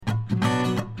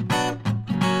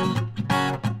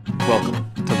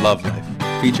Love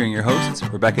Life, featuring your hosts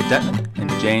Rebecca Detman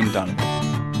and Jane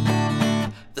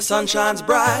Donovan. The sun shines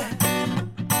bright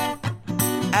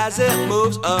as it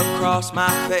moves across my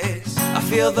face. I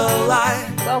feel the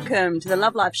light. Welcome to the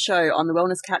Love Life Show on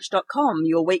thewellnesscouch.com,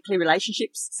 your weekly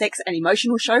relationships, sex and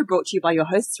emotional show brought to you by your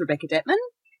hosts Rebecca Detman.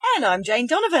 And I'm Jane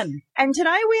Donovan. And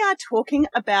today we are talking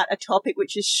about a topic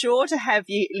which is sure to have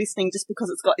you listening just because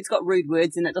it's got rude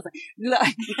words in it, doesn't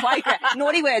it?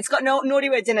 Naughty words. It's got naughty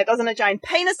words in it, doesn't it, Jane?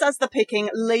 Penis does the picking,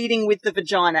 leading with the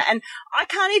vagina. And I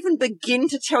can't even begin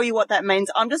to tell you what that means.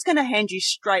 I'm just going to hand you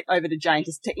straight over to Jane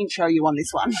just to intro you on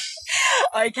this one.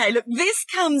 Okay, look, this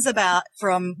comes about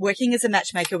from working as a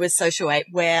matchmaker with Social 8,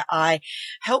 where I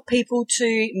help people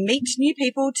to meet new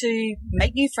people, to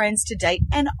make new friends, to date,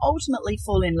 and ultimately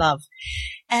fall in love.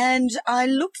 And I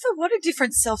look for what are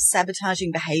different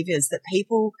self-sabotaging behaviors that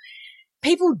people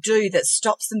do that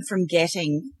stops them from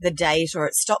getting the date, or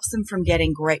it stops them from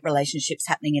getting great relationships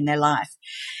happening in their life.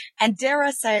 And dare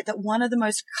I say it, that one of the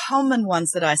most common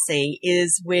ones that I see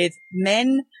is with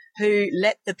men who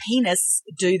let the penis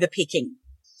do the picking.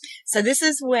 So this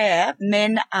is where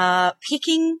men are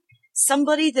picking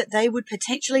somebody that they would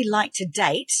potentially like to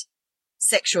date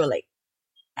sexually.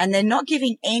 And they're not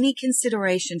giving any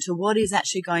consideration to what is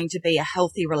actually going to be a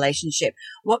healthy relationship.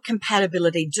 What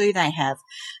compatibility do they have?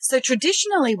 So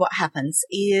traditionally what happens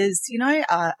is,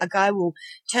 a guy will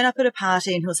turn up at a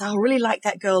party and he'll say, I really like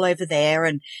that girl over there.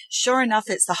 And sure enough,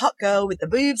 it's the hot girl with the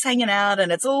boobs hanging out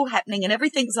and it's all happening and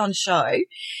everything's on show.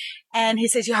 And he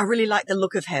says, yeah, I really like the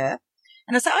look of her.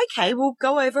 And I say, okay, we'll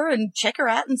go over and check her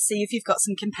out and see if you've got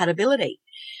some compatibility.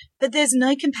 But there's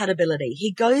no compatibility.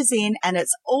 He goes in and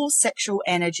it's all sexual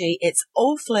energy. It's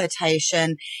all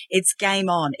flirtation. It's game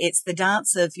on. It's the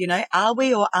dance of, are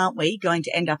we or aren't we going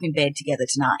to end up in bed together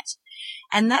tonight?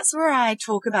 And that's where I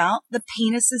talk about the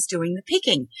penis is doing the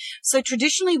picking. So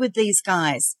traditionally with these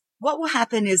guys, what will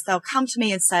happen is they'll come to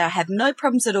me and say, I have no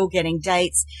problems at all getting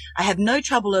dates. I have no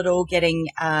trouble at all getting,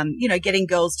 getting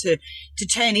girls to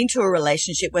turn into a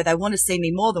relationship where they want to see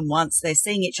me more than once. They're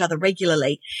seeing each other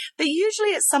regularly. But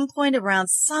usually at some point around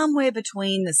somewhere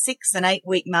between the 6 and 8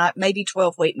 week mark, maybe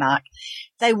 12-week mark,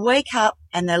 they wake up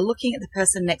and they're looking at the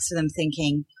person next to them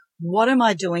thinking, what am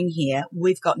I doing here?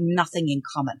 We've got nothing in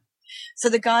common. So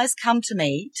the guys come to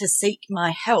me to seek my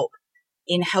help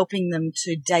in helping them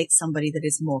to date somebody that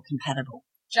is more compatible.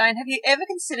 Jane, have you ever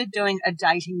considered doing a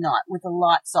dating night with the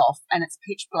lights off and it's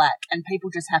pitch black and people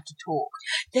just have to talk?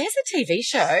 There's a TV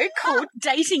show called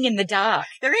Dating in the Dark.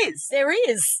 There is. There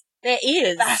is.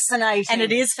 Fascinating. And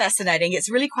it is fascinating.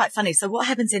 It's really quite funny. So what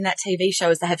happens in that TV show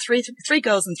is they have three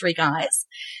girls and 3 guys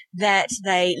that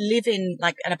they live in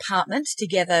like an apartment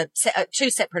together, 2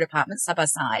 separate apartments side by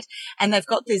side, and they've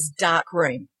got this dark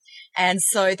room. And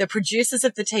so the producers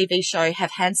of the TV show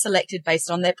have hand selected based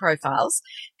on their profiles,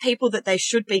 people that they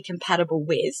should be compatible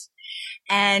with,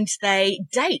 and they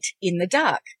date in the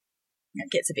dark. It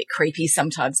gets a bit creepy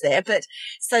sometimes there, but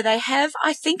so they have,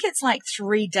 I think it's like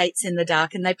 3 dates in the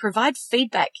dark, and they provide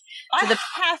feedback to the...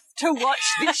 I have to watch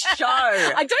this show.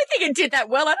 I don't think it did that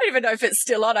well. I don't even know if it's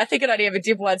still on. I think it only ever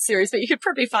did 1 series, but you could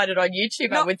probably find it on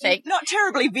YouTube, I would think. Not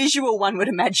terribly visual, one would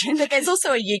imagine. But there's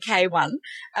also a UK one.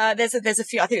 There's a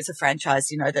few, I think it's a franchise,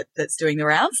 that's doing the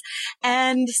rounds.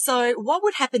 And so what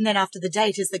would happen then after the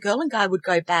date is the girl and guy would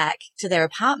go back to their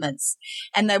apartments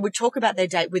and they would talk about their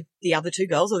date with the other 2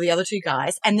 girls or the other 2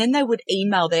 guys, and then they would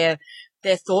email their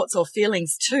thoughts or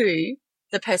feelings to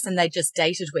the person they just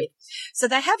dated with. So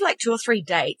they have like 2 or 3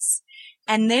 dates.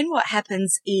 And then what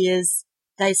happens is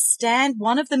they stand,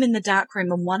 one of them in the dark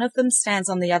room and one of them stands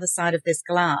on the other side of this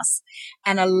glass,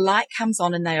 and a light comes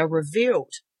on and they are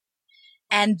revealed.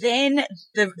 And then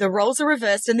the roles are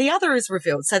reversed and the other is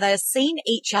revealed. So they are seeing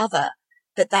each other,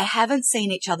 but they haven't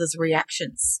seen each other's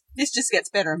reactions. This just gets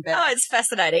better and better. Oh, it's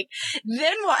fascinating.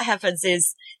 Then what happens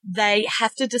is they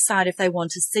have to decide if they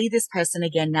want to see this person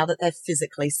again now that they've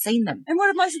physically seen them. And what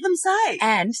do most of them say?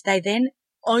 And they then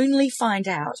only find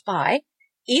out by,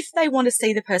 if they want to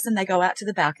see the person, they go out to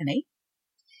the balcony.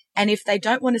 And if they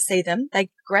don't want to see them, they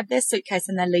grab their suitcase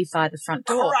and they leave via the front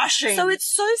door. Crushing. So it's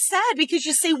so sad because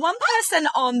you see one person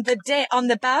on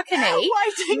the balcony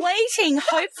waiting,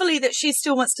 hopefully that she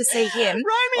still wants to see him. Romeo.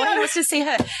 Or he wants to see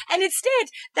her. And instead,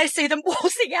 they see them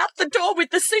waltzing out the door with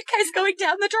the suitcase going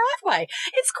down the driveway.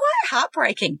 It's quite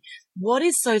heartbreaking. What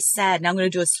is so sad, now I'm going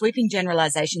to do a sweeping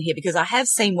generalization here because I have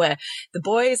seen where the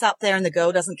boy is up there and the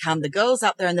girl doesn't come, the girl's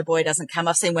up there and the boy doesn't come.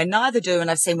 I've seen where neither do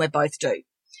and I've seen where both do.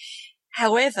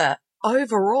 However,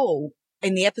 overall,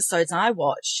 in the episodes I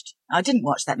watched, I didn't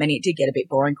watch that many. It did get a bit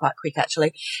boring quite quick,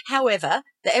 actually. However,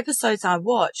 the episodes I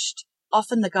watched,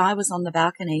 often the guy was on the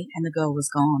balcony and the girl was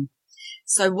gone.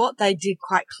 So what they did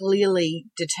quite clearly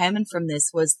determine from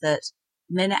this was that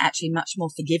men are actually much more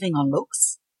forgiving on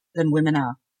looks than women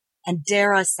are. And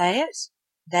dare I say it,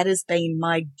 that has been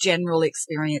my general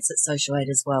experience at Social 8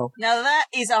 as well. Now that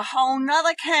is a whole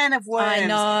nother can of worms. I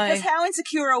know. Because how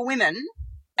insecure are women?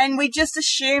 And we just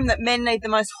assume that men need the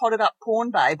most hotted up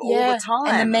porn babe all the time.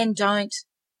 And the men don't.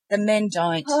 The men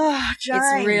don't. Oh, Jane.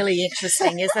 It's really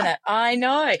interesting, isn't it? I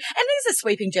know. And these are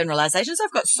sweeping generalizations.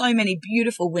 I've got so many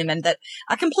beautiful women that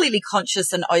are completely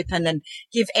conscious and open and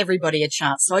give everybody a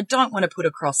chance. So I don't want to put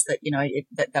across that,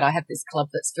 that I have this club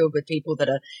that's filled with people that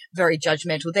are very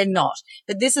judgmental. They're not.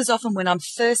 But this is often when I'm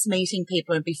first meeting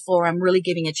people and before I'm really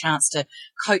giving a chance to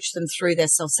coach them through their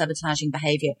self-sabotaging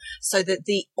behavior. So that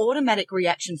the automatic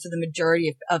reaction for the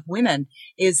majority of women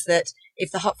is that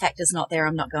if the hot factor's not there,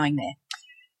 I'm not going there.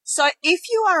 So if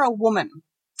you are a woman,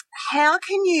 how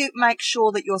can you make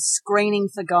sure that you're screening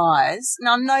for guys?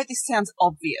 Now, I know this sounds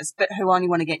obvious, but who only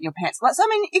want to get in your pants. So, I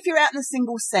mean, if you're out in the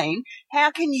single scene, how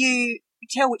can you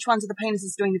tell which ones of the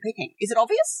penises doing the picking? Is it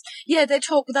obvious? Yeah, they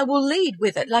will lead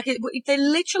with it. They're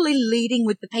literally leading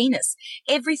with the penis.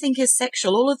 Everything is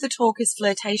sexual. All of the talk is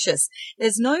flirtatious.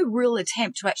 There's no real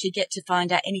attempt to actually get to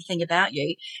find out anything about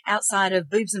you outside of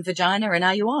boobs and vagina and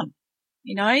are you on?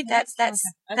 That's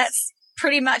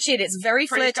pretty much it. It's very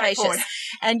flirtatious.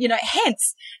 And,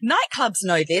 hence, nightclubs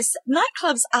know this.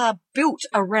 Nightclubs are built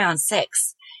around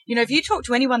sex. If you talk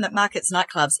to anyone that markets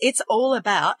nightclubs, it's all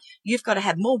about you've got to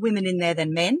have more women in there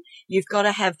than men. You've got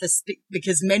to have this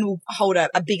because men will hold a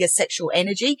bigger sexual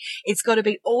energy. It's got to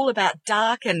be all about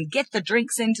dark and get the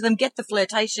drinks into them, get the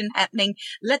flirtation happening,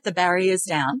 let the barriers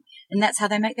down. And that's how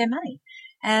they make their money.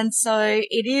 And so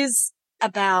it is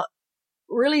about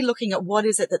really looking at what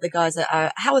is it that the guys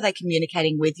are, how are they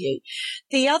communicating with you?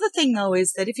 The other thing though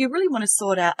is that if you really want to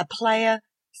sort out a player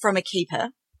from a keeper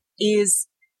is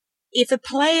if a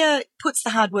player puts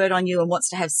the hard word on you and wants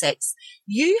to have sex,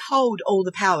 you hold all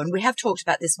the power. And we have talked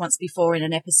about this once before in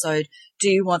an episode, Do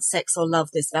You Want Sex or Love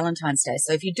This Valentine's Day?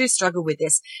 So if you do struggle with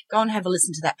this, go and have a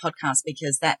listen to that podcast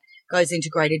because that goes into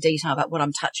greater detail about what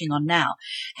I'm touching on now.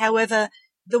 However,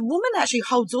 the woman actually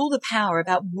holds all the power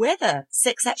about whether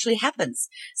sex actually happens.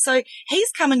 So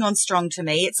he's coming on strong to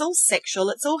me. It's all sexual.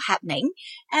 It's all happening.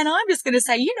 And I'm just going to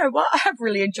say, you know what? I've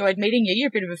really enjoyed meeting you. You're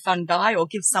a bit of a fun guy or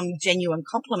give some genuine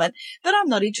compliment, but I'm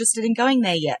not interested in going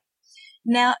there yet.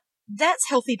 Now, that's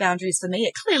healthy boundaries for me.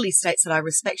 It clearly states that I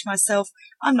respect myself.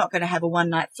 I'm not going to have a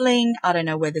one-night fling. I don't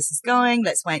know where this is going.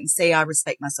 Let's wait and see. I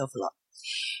respect myself a lot.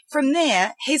 From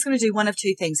there, he's going to do one of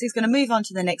two things. He's going to move on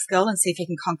to the next girl and see if he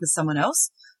can conquer someone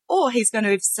else, or he's going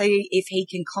to see if he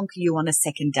can conquer you on a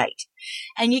second date.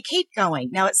 And you keep going.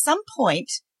 Now, at some point,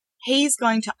 he's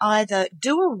going to either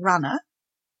do a runner,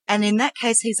 and in that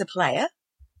case, he's a player,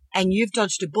 and you've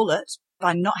dodged a bullet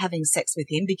by not having sex with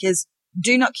him because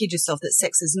do not kid yourself that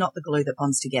sex is not the glue that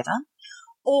bonds together,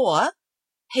 or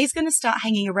he's going to start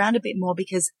hanging around a bit more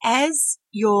because as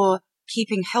you're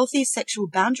keeping healthy sexual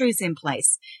boundaries in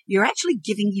place, you're actually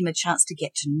giving him a chance to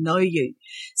get to know you.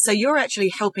 So you're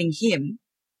actually helping him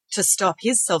to stop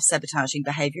his self-sabotaging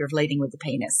behavior of leading with the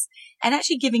penis and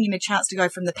actually giving him a chance to go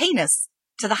from the penis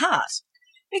to the heart.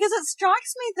 Because it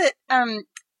strikes me that,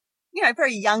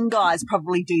 very young guys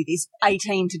probably do this,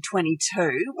 18 to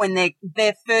 22, when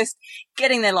they're first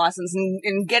getting their license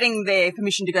and getting their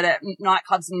permission to go to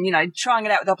nightclubs and, trying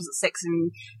it out with opposite sex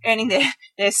and earning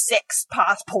their sex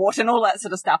passport and all that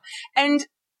sort of stuff. And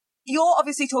you're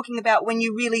obviously talking about when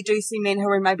you really do see men who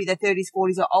are in maybe their 30s,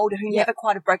 40s or older who never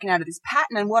quite have broken out of this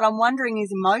pattern. And what I'm wondering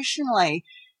is emotionally,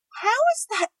 how is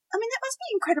that? I mean, that must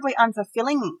be incredibly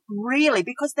unfulfilling, really,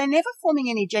 because they're never forming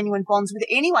any genuine bonds with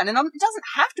anyone. And it doesn't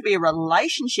have to be a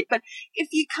relationship, but if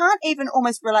you can't even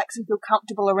almost relax and feel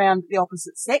comfortable around the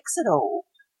opposite sex at all,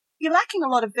 you're lacking a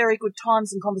lot of very good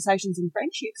times and conversations and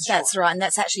friendships. That's right. And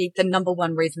that's actually the number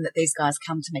one reason that these guys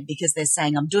come to me, because they're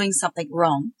saying, I'm doing something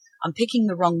wrong. I'm picking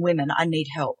the wrong women. I need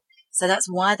help. So that's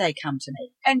why they come to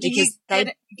me. And do you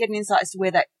get an insight as to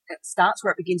where that starts,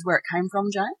 where it begins, where it came from,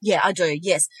 Jane? Yeah, I do,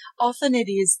 yes. Often it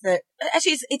is that,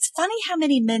 actually it's funny how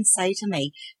many men say to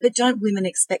me, but don't women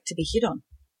expect to be hit on?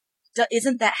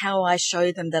 Isn't that how I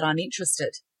show them that I'm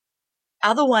interested?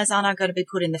 Otherwise, aren't I going to be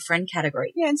put in the friend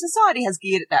category? Yeah, and society has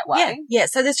geared it that way. Yeah.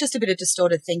 So there's just a bit of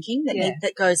distorted thinking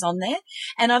that goes on there.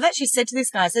 And I've actually said to these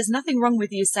guys, there's nothing wrong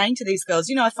with you saying to these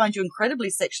girls, I find you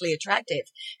incredibly sexually attractive.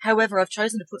 However, I've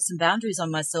chosen to put some boundaries on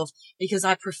myself because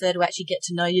I prefer to actually get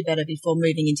to know you better before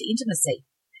moving into intimacy.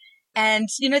 And,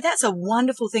 that's a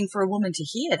wonderful thing for a woman to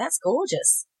hear. That's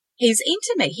gorgeous. He's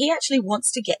into me. He actually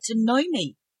wants to get to know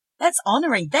me. That's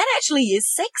honoring. That actually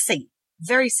is sexy.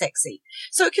 very sexy.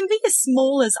 So it can be as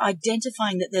small as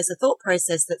identifying that there's a thought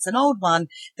process that's an old one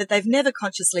that they've never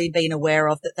consciously been aware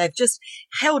of, that they've just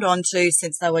held on to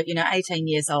since they were, 18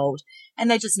 years old. And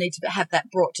they just need to have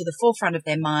that brought to the forefront of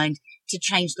their mind to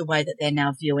change the way that they're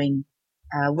now viewing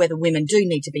whether women do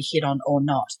need to be hit on or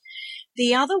not.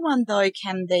 The other one, though,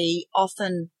 can be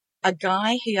often a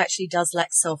guy who actually does lack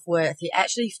self-worth. He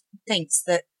actually thinks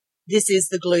that this is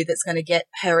the glue that's going to get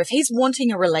her. If he's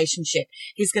wanting a relationship,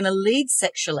 he's going to lead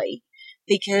sexually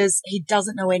because he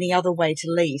doesn't know any other way to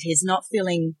lead. He's not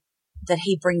feeling that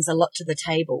he brings a lot to the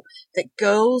table, that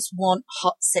girls want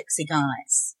hot, sexy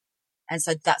guys. And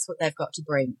so that's what they've got to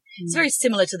bring. It's very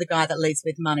similar to the guy that leads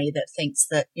with money, that thinks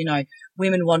that,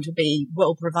 women want to be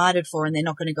well provided for and they're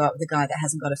not going to go out with a guy that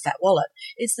hasn't got a fat wallet.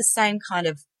 It's the same kind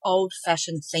of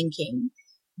old-fashioned thinking,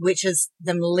 which is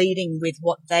them leading with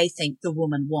what they think the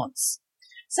woman wants.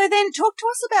 So then talk to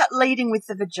us about leading with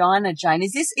the vagina, Jane.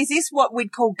 Is this what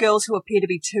we'd call girls who appear to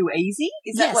be too easy?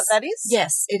 Is that what that is?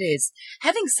 Yes, it is.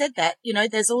 Having said that,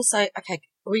 there's also, okay,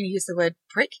 we're going to use the word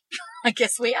prick. I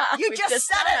guess we are. We've just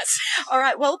said it. All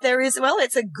right. Well,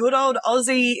 it's a good old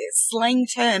Aussie slang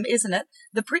term, isn't it?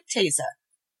 The prick teaser.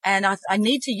 And I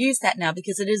need to use that now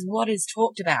because it is what is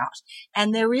talked about.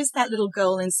 And there is that little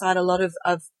girl inside a lot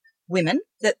of women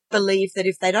that believe that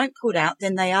if they don't put out,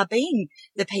 then they are being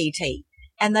the PT.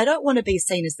 And they don't want to be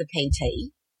seen as the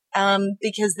PT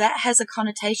because that has a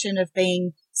connotation of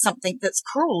being something that's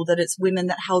cruel, that it's women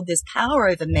that hold this power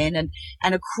over men,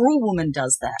 and a cruel woman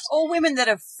does that. Or women that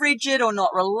are frigid or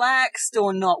not relaxed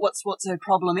or not, what's her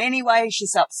problem anyway?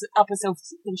 She's up herself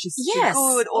and she's too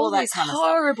good, all that these kind of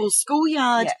horrible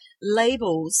schoolyard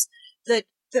labels that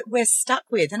we're stuck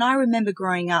with. And I remember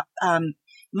growing up,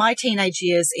 my teenage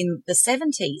years in the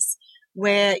 70s,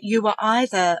 where you were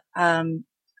either a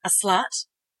slut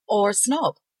or a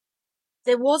snob.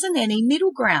 There wasn't any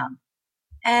middle ground.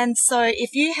 And so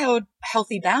if you held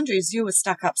healthy boundaries, you were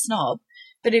stuck up snob.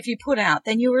 But if you put out,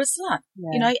 then you were a slut,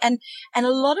 and a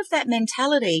lot of that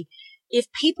mentality, if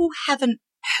people haven't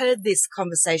heard this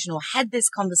conversation or had this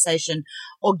conversation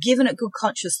or given it good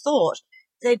conscious thought,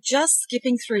 they're just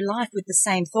skipping through life with the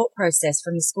same thought process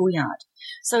from the schoolyard.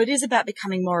 So it is about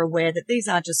becoming more aware that these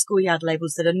are just schoolyard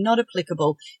labels that are not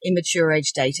applicable in mature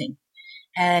age dating.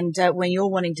 And when you're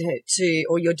wanting to,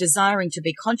 or you're desiring to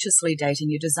be consciously dating,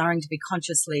 you're desiring to be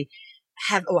consciously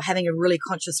having a really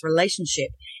conscious relationship,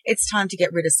 it's time to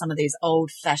get rid of some of these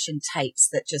old-fashioned tapes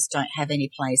that just don't have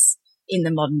any place in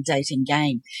the modern dating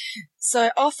game.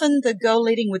 So often the girl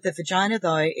leading with the vagina,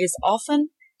 though, is often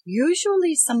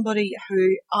usually somebody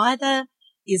who either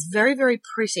is very, very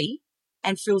pretty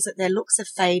and feels that their looks are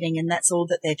fading and that's all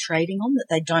that they're trading on, that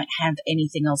they don't have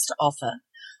anything else to offer.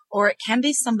 Or it can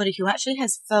be somebody who actually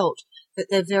has felt that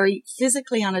they're very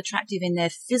physically unattractive in their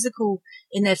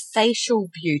facial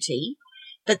beauty,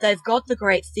 but they've got the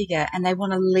great figure and they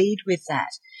want to lead with that.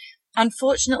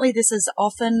 Unfortunately, this is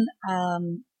often,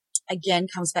 again,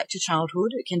 comes back to childhood.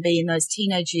 It can be in those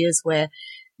teenage years where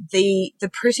the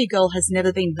pretty girl has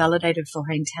never been validated for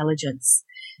her intelligence.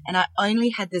 And I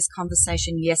only had this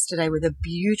conversation yesterday with a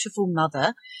beautiful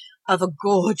mother of a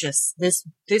gorgeous,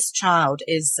 this child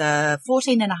is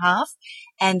 14 and a half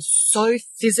and so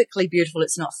physically beautiful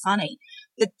it's not funny.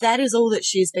 But that is all that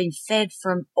she's been fed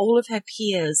from all of her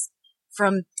peers,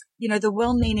 from, the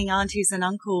well-meaning aunties and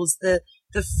uncles, the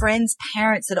friends'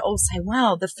 parents that all say,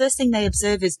 wow, the first thing they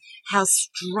observe is how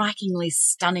strikingly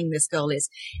stunning this girl is.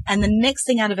 And the next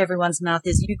thing out of everyone's mouth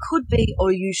is you could be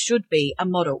or you should be a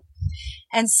model.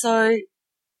 And so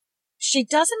she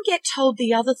doesn't get told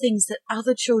the other things that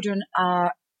other children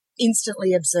are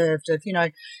instantly observed of,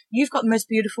 you've got the most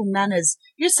beautiful manners.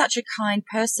 You're such a kind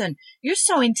person. You're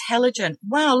so intelligent.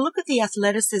 Wow, look at the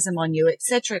athleticism on you,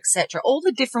 etc., etc. All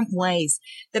the different ways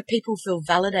that people feel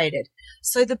validated.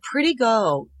 So the pretty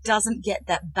girl doesn't get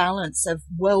that balance of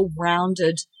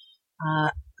well-rounded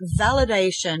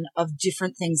validation of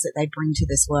different things that they bring to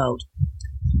this world.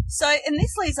 So, and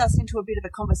this leads us into a bit of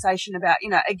a conversation about,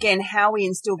 again, how we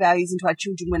instill values into our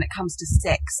children when it comes to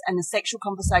sex and the sexual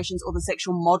conversations or the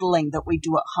sexual modelling that we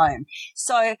do at home.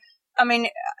 So,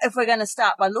 if we're going to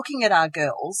start by looking at our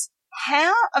girls,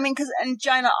 and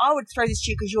Jane, I would throw this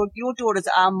to you because your daughters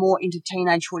are more into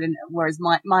teenagehood, whereas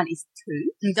mine is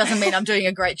 2. It doesn't mean I'm doing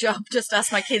a great job. Just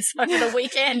ask my kids over the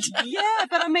weekend. Yeah,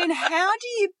 but how do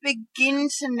you begin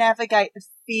to navigate the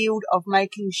field of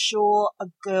making sure a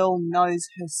girl knows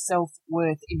her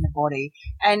self-worth in the body?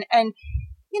 And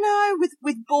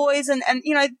with boys and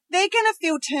they're going to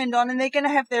feel turned on and they're going to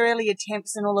have their early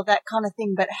attempts and all of that kind of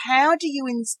thing. But how do you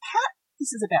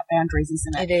this is about boundaries,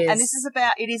 isn't it? It is. And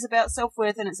it is about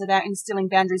self-worth and it's about instilling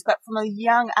boundaries. But from a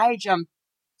young age,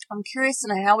 I'm curious to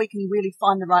know how we can really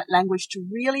find the right language to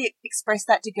really express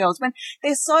that to girls when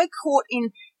they're so caught in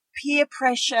peer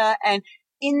pressure and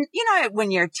when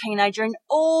you're a teenager and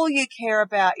all you care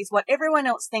about is what everyone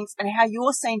else thinks and how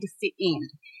you're seen to fit in.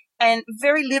 And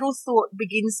very little thought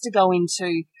begins to go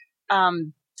into,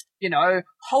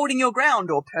 holding your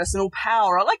ground or personal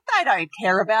power. Like, they don't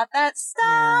care about that stuff.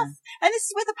 Yeah. And this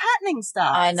is where the patterning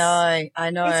starts. I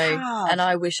know. It's hard. And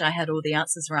I wish I had all the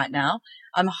answers right now.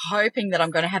 I'm hoping that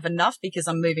I'm going to have enough because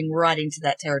I'm moving right into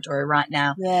that territory right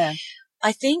now. Yeah.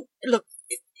 I think, look,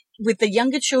 with the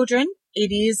younger children,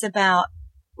 it is about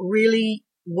really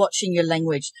watching your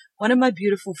language. One of my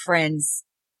beautiful friends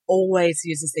always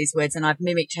uses these words, and I've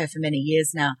mimicked her for many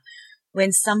years now.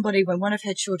 When one of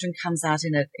her children comes out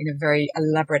in a very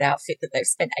elaborate outfit that they've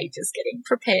spent ages getting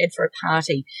prepared for a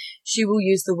party, she will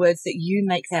use the words that you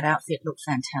make that outfit look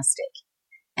fantastic.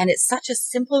 And it's such a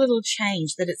simple little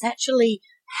change that it's actually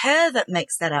her that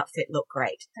makes that outfit look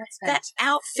great. That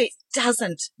outfit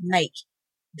doesn't make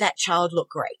that child look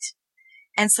great.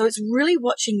 And so it's really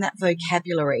watching that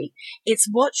vocabulary. It's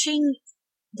watching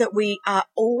that we are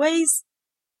always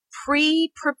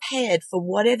pre-prepared for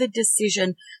whatever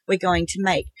decision we're going to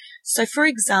make. So, for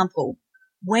example,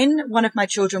 when one of my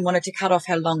children wanted to cut off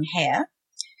her long hair,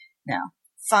 now,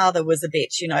 father was a bit,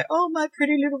 oh, my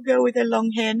pretty little girl with her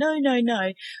long hair. No.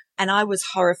 And I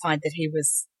was horrified that he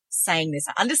was saying this.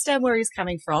 I understand where he's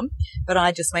coming from, but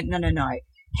I just went, no.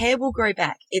 Hair will grow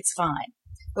back. It's fine.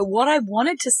 But what I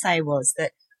wanted to say was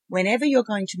that whenever you're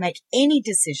going to make any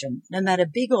decision, no matter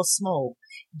big or small,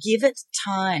 give it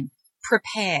time.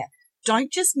 Prepare.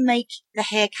 Don't just make the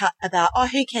haircut about,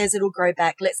 who cares, it'll grow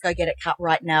back. Let's go get it cut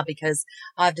right now because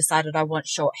I've decided I want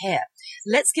short hair.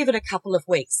 Let's give it a couple of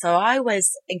weeks. So I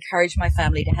always encourage my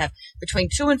family to have between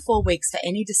 2 and 4 weeks for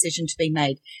any decision to be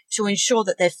made to ensure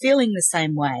that they're feeling the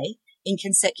same way in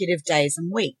consecutive days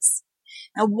and weeks.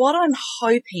 Now, what I'm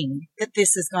hoping that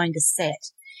this is going to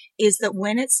set is that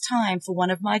when it's time for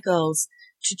one of my girls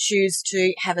to choose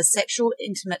to have a sexual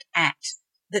intimate act,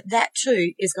 that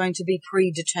too is going to be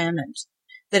predetermined,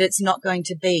 that it's not going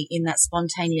to be in that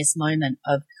spontaneous moment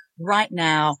of right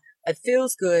now, it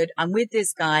feels good, I'm with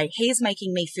this guy, he's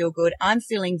making me feel good, I'm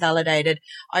feeling validated,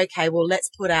 okay, well,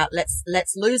 let's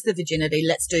lose the virginity,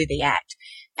 let's do the act.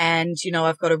 And,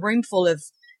 I've got a room full of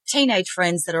teenage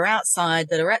friends that are outside,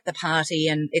 that are at the party,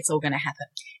 and it's all going to happen.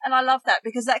 And I love that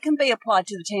because that can be applied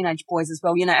to the teenage boys as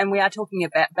well, and we are talking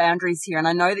about boundaries here. And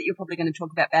I know that you're probably going to talk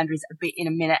about boundaries a bit in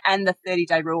a minute and the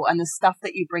 30-day rule and the stuff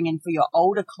that you bring in for your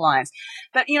older clients.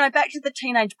 But, back to the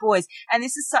teenage boys, and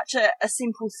this is such a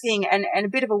simple thing and a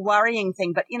bit of a worrying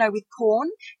thing, but, with porn,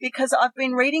 because I've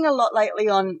been reading a lot lately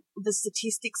on the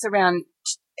statistics around,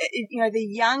 the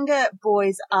younger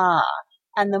boys are,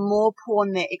 and the more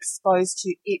porn they're exposed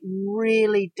to, it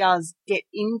really does get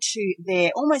into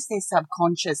almost their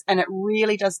subconscious, and it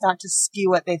really does start to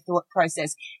skew at their thought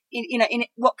process in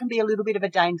what can be a little bit of a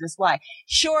dangerous way.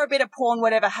 Sure, a bit of porn,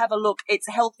 whatever, have a look. It's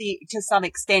healthy to some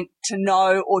extent to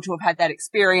know or to have had that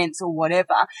experience or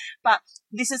whatever. But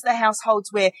this is the households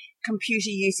where computer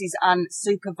use is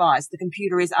unsupervised. The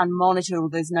computer is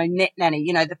unmonitored. There's no net nanny.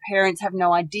 The parents have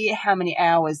no idea how many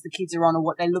hours the kids are on or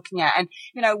what they're looking at. And,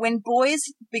 when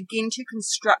boys begin to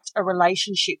construct a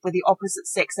relationship with the opposite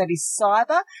sex that is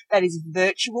cyber, that is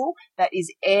virtual, that is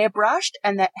airbrushed,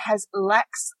 and that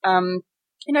lacks,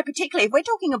 particularly if we're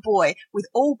talking a boy with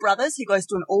all brothers who goes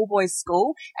to an all-boys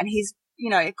school and his,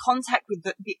 contact with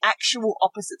the actual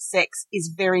opposite sex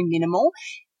is very minimal,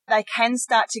 they can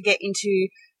start to get into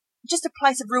just a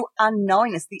place of real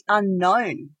unknowingness, the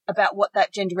unknown about what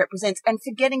that gender represents, and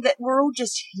forgetting that we're all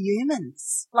just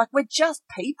humans. Like, we're just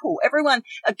people.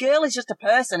 A girl is just a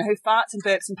person who farts and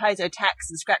burps and pays her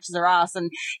tax and scratches her ass, and,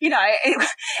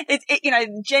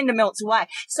 gender melts away.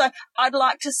 So I'd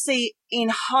like to see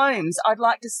in homes, I'd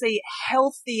like to see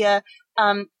healthier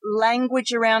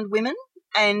language around women.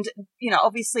 And,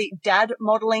 obviously dad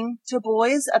modelling to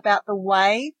boys about the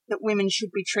way that women should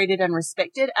be treated and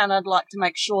respected. And I'd like to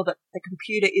make sure that the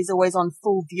computer is always on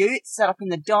full view. It's set up in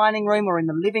the dining room or in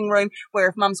the living room, where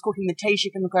if mum's cooking the tea, she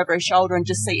can look over her shoulder and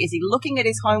just see, is he looking at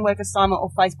his homework assignment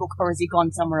or Facebook, or has he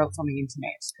gone somewhere else on the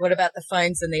internet? What about the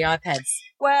phones and the iPads?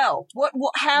 Well,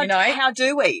 how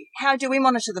do we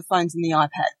monitor the phones and the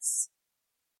iPads?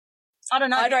 I don't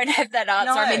know. I don't have that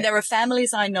answer. No. I mean, there are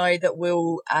families I know that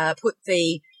will put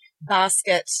the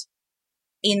basket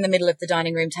in the middle of the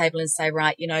dining room table and say,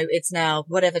 right, it's now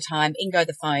whatever time, in go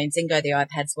the phones, in go the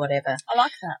iPads, whatever. I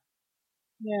like that.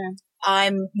 Yeah.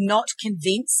 I'm not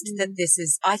convinced that this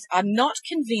is, I'm not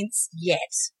convinced yet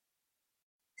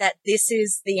that this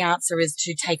is the answer, is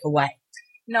to take away.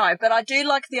 No, but I do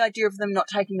like the idea of them not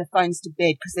taking the phones to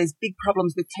bed because there's big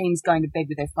problems with teens going to bed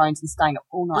with their phones and staying up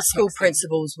all night. The school texting.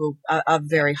 principals are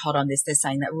very hot on this. They're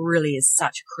saying that really is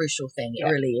such a crucial thing. It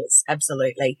really is.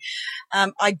 Absolutely.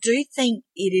 I do think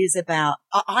it is about,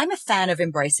 I'm a fan of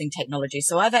embracing technology.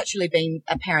 So I've actually been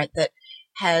a parent that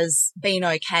has been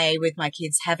okay with my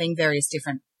kids having various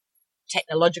different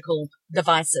technological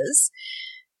devices,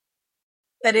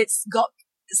 but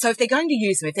so if they're going to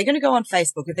use them, if they're going to go on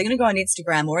Facebook, if they're going to go on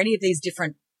Instagram or any of these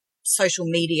different social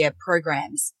media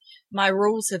programs, my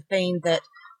rules have been that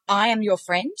I am your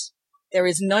friend. There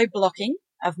is no blocking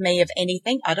of me of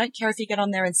anything. I don't care if you get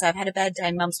on there and say, I've had a bad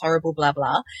day, mum's horrible, blah,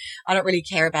 blah. I don't really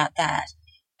care about that.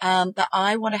 But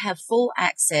I want to have full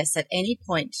access at any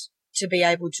point to be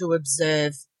able to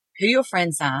observe who your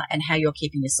friends are and how you're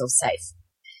keeping yourself safe.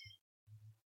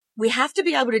 We have to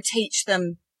be able to teach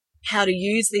them how to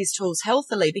use these tools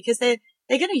healthily because they're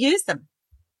going to use them.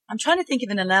 I'm trying to think of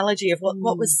an analogy of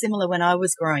what was similar when I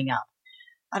was growing up.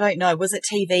 I don't know. Was it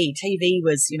TV? TV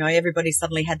was, everybody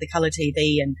suddenly had the color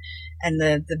TV and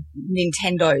the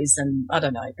Nintendos and I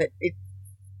don't know, but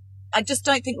I just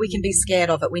don't think we can be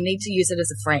scared of it. We need to use it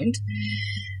as a friend.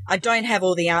 I don't have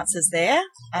all the answers there.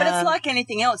 But it's like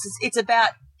anything else. It's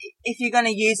about, if you're going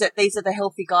to use it, these are the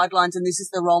healthy guidelines and this is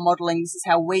the role modelling. This is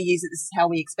how we use it. This is how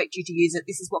we expect you to use it.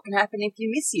 This is what can happen if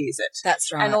you misuse it.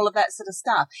 That's right. And all of that sort of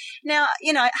stuff. Now,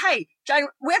 hey, Jane,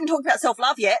 we haven't talked about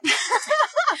self-love yet.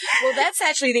 Well, that's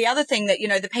actually the other thing that,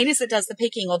 the penis that does the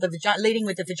picking or the leading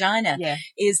with the vagina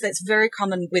is that's very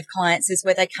common with clients is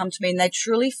where they come to me and they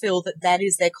truly feel that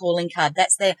is their calling card.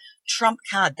 That's their trump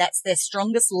card. That's their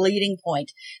strongest leading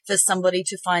point for somebody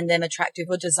to find them attractive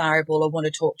or desirable or want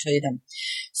to talk to them.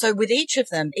 So with each of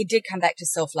them, it did come back to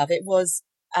self-love. It was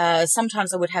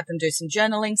sometimes I would have them do some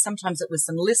journaling. Sometimes it was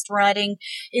some list writing.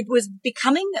 It was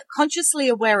becoming consciously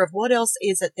aware of what else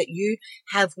is it that you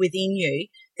have within you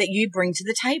that you bring to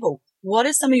the table. What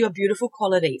are some of your beautiful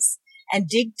qualities? And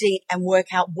dig deep and work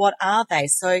out what are they.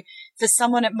 So for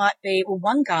someone, it might be,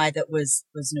 one guy that was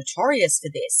notorious for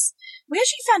this. We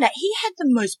actually found out he had the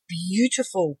most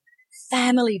beautiful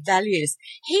family values.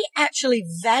 He actually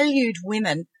valued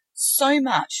women so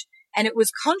much. And it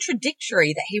was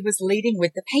contradictory that he was leading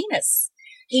with the penis.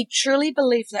 He truly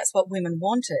believed that's what women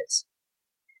wanted.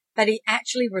 But he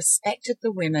actually respected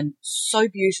the women so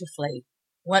beautifully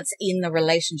once in the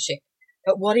relationship.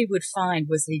 But what he would find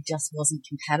was he just wasn't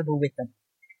compatible with them.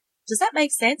 Does that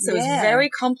make sense? It was very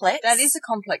complex. That is a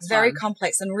complex very one.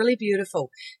 complex and really beautiful.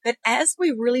 But as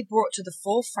we really brought to the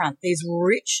forefront these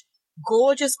rich,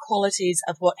 gorgeous qualities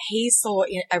of what he saw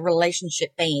in a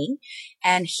relationship being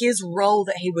and his role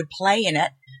that he would play in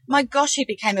it, my gosh, he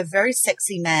became a very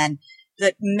sexy man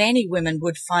that many women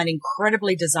would find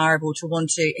incredibly desirable to want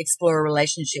to explore a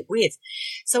relationship with.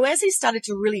 So as he started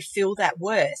to really feel that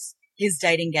worth, his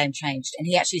dating game changed and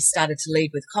he actually started to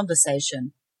lead with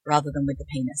conversation rather than with the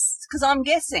penis. Because I'm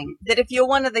guessing that if you're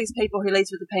one of these people who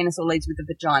leads with the penis or leads with the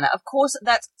vagina, of course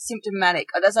that's symptomatic.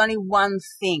 There's only one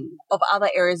thing of other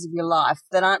areas of your life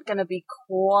that aren't going to be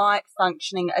quite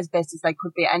functioning as best as they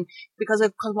could be. And because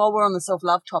while we're on the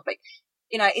self-love topic,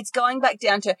 it's going back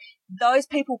down to those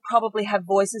people probably have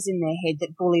voices in their head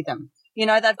that bully them. They've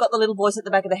got the little voice at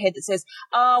the back of the head that says,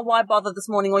 oh, why bother this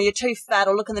morning? Or you're too fat,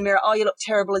 or look in the mirror, oh, you look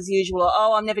terrible as usual, or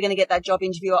oh, I'm never going to get that job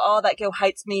interview, or oh, that girl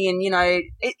hates me. And,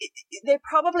 they're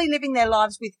probably living their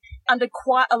lives under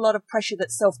quite a lot of pressure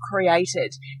that's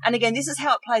self-created. And again, this is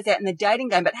how it plays out in the dating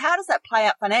game. But how does that play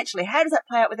out financially? How does that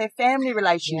play out with their family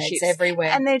relationships? Yeah, it's everywhere.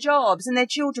 And their jobs and their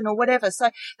children or whatever.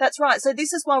 So that's right. So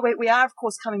this is why we are, of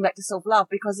course, coming back to self-love,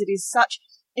 because it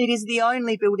is the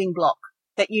only building block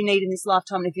that you need in this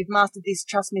lifetime. And if you've mastered this,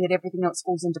 trust me that everything else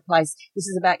falls into place. This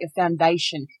is about your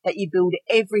foundation that you build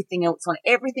everything else on.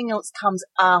 Everything else comes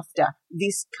after.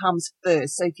 This comes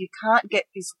first. So if you can't get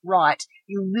this right,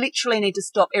 you literally need to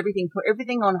stop everything, put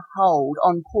everything on hold,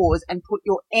 on pause, and put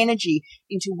your energy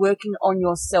into working on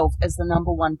yourself as the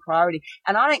number one priority.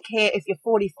 And I don't care if you're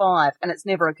 45 and it's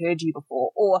never occurred to you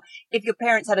before, or if your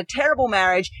parents had a terrible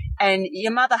marriage and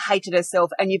your mother hated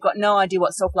herself and you've got no idea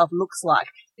what self-love looks like.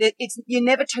 You're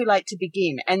never too late to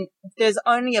begin. And there's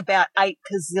only about 8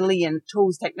 gazillion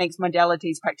tools, techniques,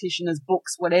 modalities, practitioners,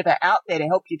 books, whatever out there to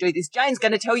help you do this. Jane's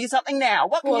going to tell you something now.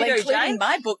 What can you do, including Jane?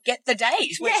 my book, Get the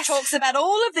Date, which talks about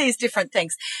all of these different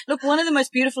things. Look, one of the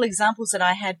most beautiful examples that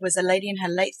I had was a lady in her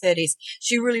late 30s.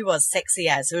 She really was sexy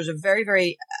as. She was a very,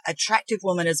 very attractive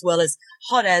woman as well as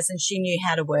hot as, and she knew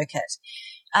how to work it.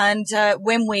 And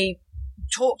when we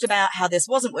talked about how this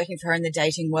wasn't working for her in the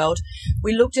dating world.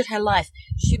 We looked at her life.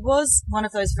 She was one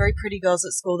of those very pretty girls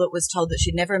at school that was told that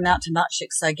she'd never amount to much,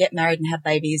 so get married and have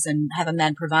babies and have a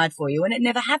man provide for you, and it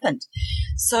never happened.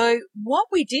 So what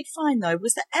we did find, though,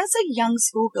 was that as a young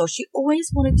schoolgirl, she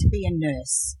always wanted to be a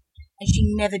nurse, and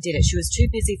she never did it. She was too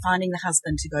busy finding the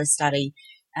husband to go study.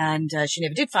 And she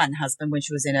never did find a husband when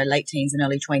she was in her late teens and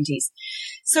early 20s.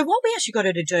 So what we actually got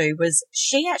her to do was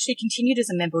she actually continued as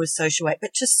a member of Social 8,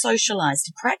 but to socialize,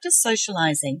 to practice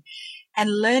socializing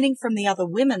and learning from the other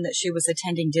women that she was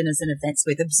attending dinners and events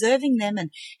with, observing them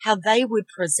and how they would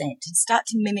present and start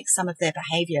to mimic some of their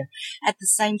behavior. At the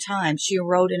same time, she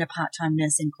enrolled in a part-time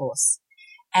nursing course.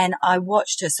 And I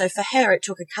watched her. So for her, it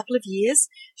took a couple of years.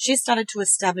 She started to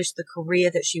establish the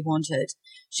career that she wanted.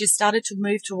 She started to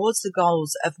move towards the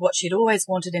goals of what she'd always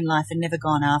wanted in life and never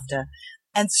gone after.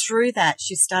 And through that,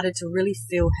 she started to really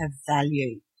feel her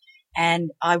value.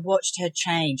 And I watched her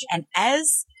change. And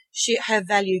as her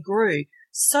value grew,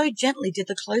 so gently did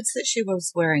the clothes that she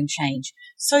was wearing change.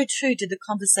 So too did the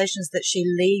conversations that she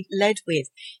led with.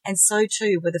 And so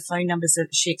too were the phone numbers that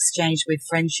she exchanged with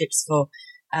friendships for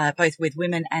both with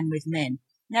women and with men.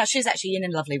 Now, she's actually in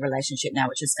a lovely relationship now,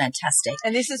 which is fantastic.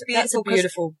 And this is beautiful. That's a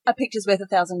beautiful. A picture's worth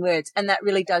 1,000 words. And that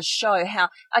really does show how,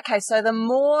 okay, so the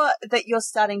more that you're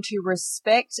starting to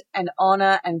respect and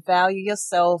honor and value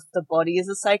yourself, the body is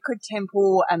a sacred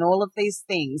temple and all of these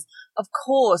things, of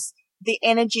course, the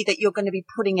energy that you're going to be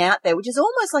putting out there, which is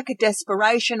almost like a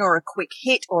desperation or a quick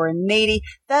hit or a needy,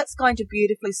 that's going to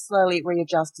beautifully slowly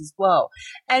readjust as well.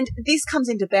 And this comes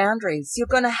into boundaries. You're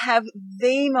going to have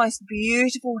the most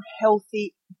beautiful,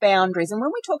 healthy boundaries. And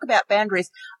when we talk about boundaries,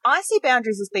 I see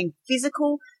boundaries as being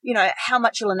physical, you know, how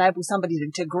much you'll enable somebody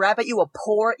to grab at you or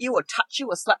paw at you or touch you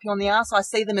or slap you on the ass. I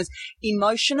see them as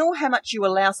emotional, how much you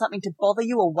allow something to bother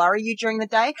you or worry you during the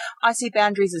day. I see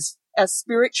boundaries as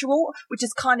spiritual, which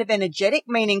is kind of energetic,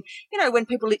 meaning, you know, when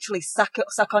people literally suck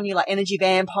on you like energy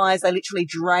vampires, they literally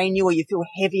drain you or you feel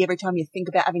heavy every time you think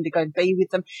about having to go be with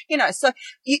them, you know, so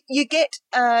you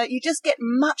just get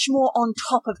much more on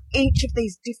top of each of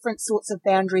these different sorts of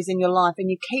boundaries in your life, and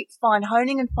you keep fine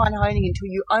honing until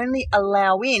you only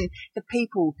allow in the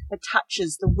people, the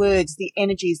touches, the words, the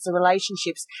energies, the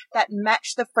relationships that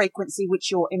match the frequency which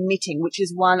you're emitting, which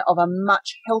is one of a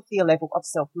much healthier level of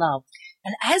self-love.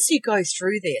 And as you go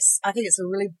through this, I think it's a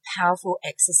really powerful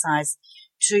exercise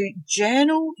to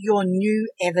journal your new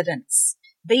evidence.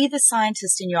 Be the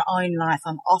scientist in your own life.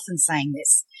 I'm often saying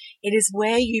this. It is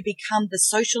where you become the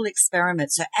social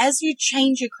experiment. So as you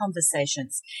change your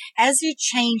conversations, as you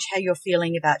change how you're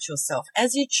feeling about yourself,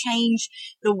 as you change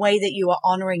the way that you are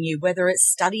honoring you, whether it's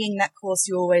studying that course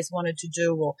you always wanted to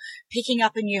do or picking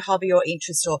up a new hobby or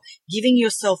interest or giving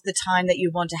yourself the time that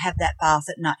you want to have that bath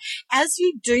at night, as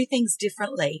you do things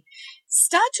differently,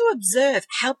 start to observe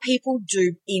how people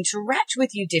do interact with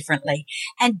you differently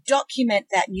and document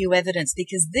that new evidence,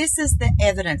 because this is the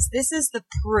evidence. This is the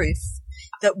proof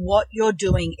that what you're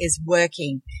doing is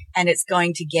working and it's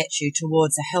going to get you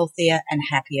towards a healthier and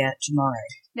happier tomorrow.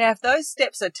 Now, if those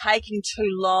steps are taking too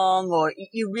long or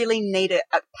you really need a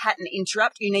pattern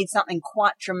interrupt, you need something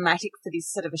quite dramatic for this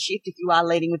sort of a shift, if you are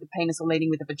leading with the penis or leading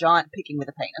with the vagina, picking with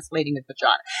the penis, leading with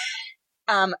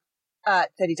vagina.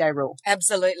 30-day rule.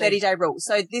 Absolutely. 30-day rule.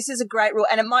 So this is a great rule.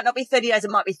 And it might not be 30 days,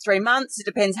 it might be 3 months. It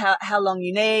depends how long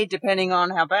you need, depending on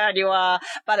how bad you are.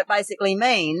 But it basically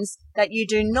means that you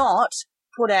do not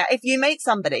put out, if you meet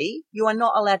somebody, you are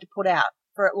not allowed to put out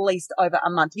for at least over a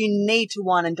month. You need to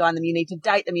wine and dine them. You need to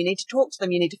date them. You need to talk to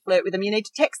them. You need to flirt with them. You need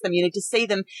to text them. You need to see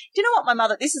them. Do you know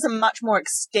what this is a much more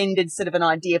extended sort of an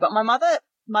idea, but my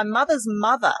mother's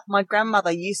mother, my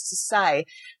grandmother, used to say,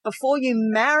 before you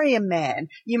marry a man,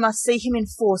 you must see him in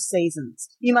 4 seasons.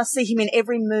 You must see him in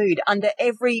every mood, under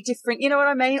every different, you know what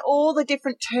I mean? All the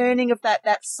different turning of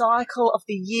that cycle of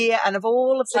the year and of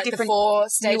all of the different the 4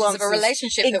 stages of a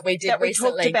relationship that we did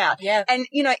recently. Talked about. Yeah. And,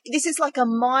 you know, this is like a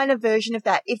minor version of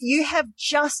that. If you have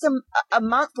just a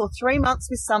month or 3 months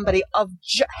with somebody of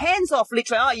hands off,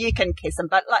 literally, oh, you can kiss them,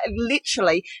 but like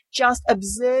literally just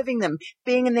observing them,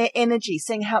 being in their energy,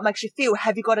 seeing how it makes you feel.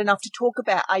 Have you got enough to talk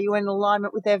about? Are you in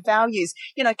alignment with their values?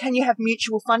 You know, can you have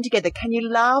mutual fun together? Can you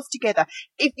laugh together?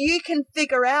 If you can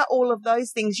figure out all of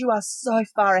those things, you are so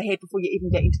far ahead before you even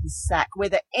get into the sack, where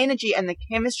the energy and the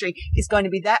chemistry is going to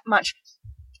be that much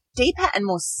deeper and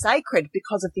more sacred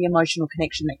because of the emotional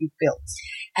connection that you've built.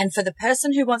 And for the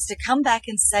person who wants to come back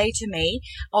and say to me,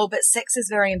 oh, but sex is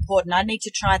very important, I need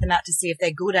to try them out to see if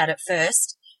they're good at it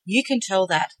first, you can tell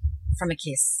that from a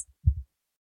kiss.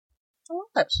 I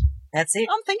love it. That's it.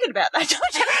 I'm thinking about that.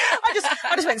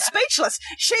 I just went speechless.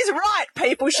 She's right,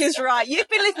 people. She's right. You've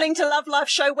been listening to Love Life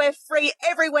Show. We're free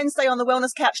every Wednesday on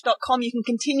thewellnesscouch.com. You can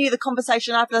continue the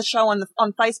conversation after the show on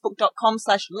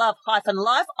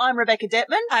facebook.com/love-life. I'm Rebecca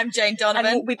Detman. I'm Jane Donovan.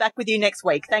 And we'll be back with you next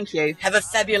week. Thank you. Have a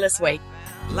fabulous week.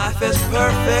 Life is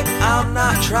perfect, I'm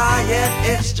not trying,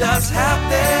 it's just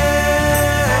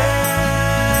happening.